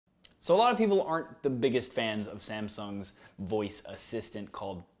So a lot of people aren't the biggest fans of Samsung's voice assistant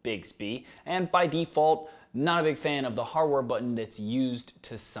called Bixby, and by default, not a big fan of the hardware button that's used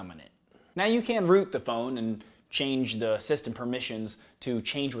to summon it. Now you can root the phone and change the system permissions to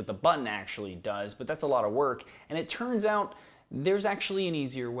change what the button actually does, but that's a lot of work, and it turns out there's actually an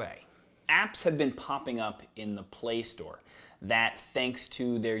easier way. Apps have been popping up in the Play Store that, thanks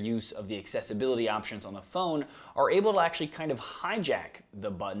to their use of the accessibility options on the phone, are able to actually kind of hijack the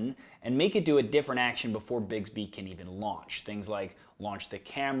button and make it do a different action before Bixby can even launch. Things like launch the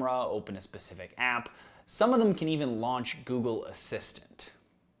camera, open a specific app. Some of them can even launch Google Assistant.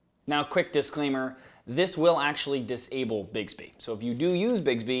 Now, quick disclaimer, this will actually disable Bixby. So if you do use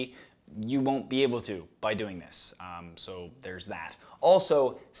Bixby, you won't be able to by doing this. So there's that.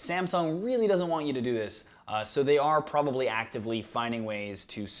 Also, Samsung really doesn't want you to do this, so they are probably actively finding ways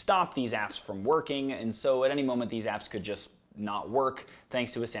to stop these apps from working, and so at any moment these apps could just not work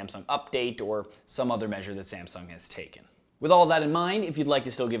thanks to a Samsung update or some other measure that Samsung has taken. With all that in mind, if you'd like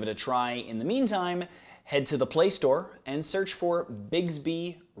to still give it a try in the meantime, head to the Play Store and search for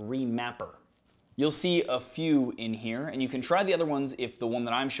Bixby Remapper. You'll see a few in here, and you can try the other ones if the one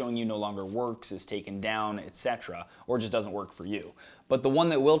that I'm showing you no longer works, is taken down, etc., or just doesn't work for you. But the one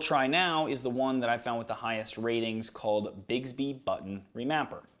that we'll try now is the one that I found with the highest ratings, called Bixby Button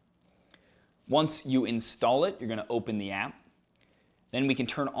Remapper. Once you install it, you're going to open the app. Then we can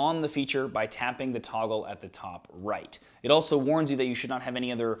turn on the feature by tapping the toggle at the top right. It also warns you that you should not have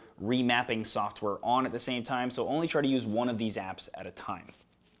any other remapping software on at the same time, so only try to use one of these apps at a time.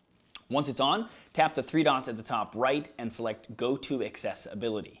 Once it's on, tap the three dots at the top right and select Go to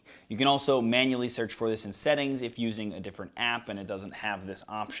Accessibility. You can also manually search for this in settings if using a different app and it doesn't have this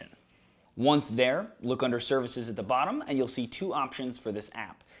option. Once there, look under Services at the bottom and you'll see two options for this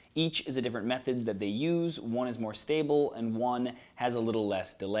app. Each is a different method that they use. One is more stable and one has a little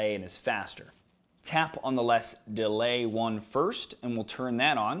less delay and is faster. Tap on the less delay one first and we'll turn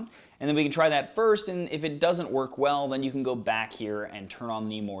that on. And then we can try that first, and if it doesn't work well, then you can go back here and turn on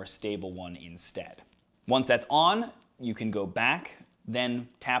the more stable one instead. Once that's on, you can go back, then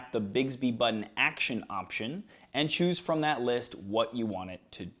tap the Bixby button action option and choose from that list what you want it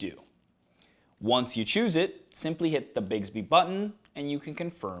to do. Once you choose it, simply hit the Bixby button and you can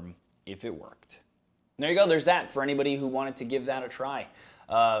confirm if it worked. There you go, there's that for anybody who wanted to give that a try.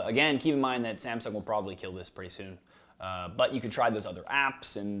 Again, keep in mind that Samsung will probably kill this pretty soon. But you can try those other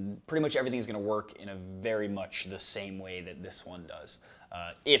apps, and pretty much everything is going to work in a very much the same way that this one does,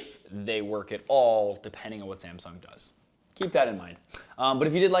 if they work at all, depending on what Samsung does. Keep that in mind. But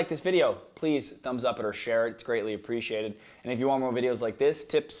if you did like this video, please thumbs up it or share it. It's greatly appreciated. And if you want more videos like this,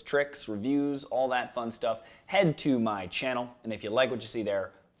 tips, tricks, reviews, all that fun stuff, head to my channel. And if you like what you see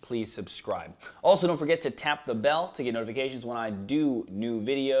there, please subscribe. Also, don't forget to tap the bell to get notifications when I do new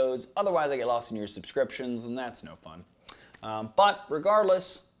videos. Otherwise, I get lost in your subscriptions, and that's no fun. But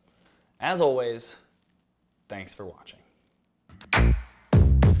regardless, as always, thanks for watching.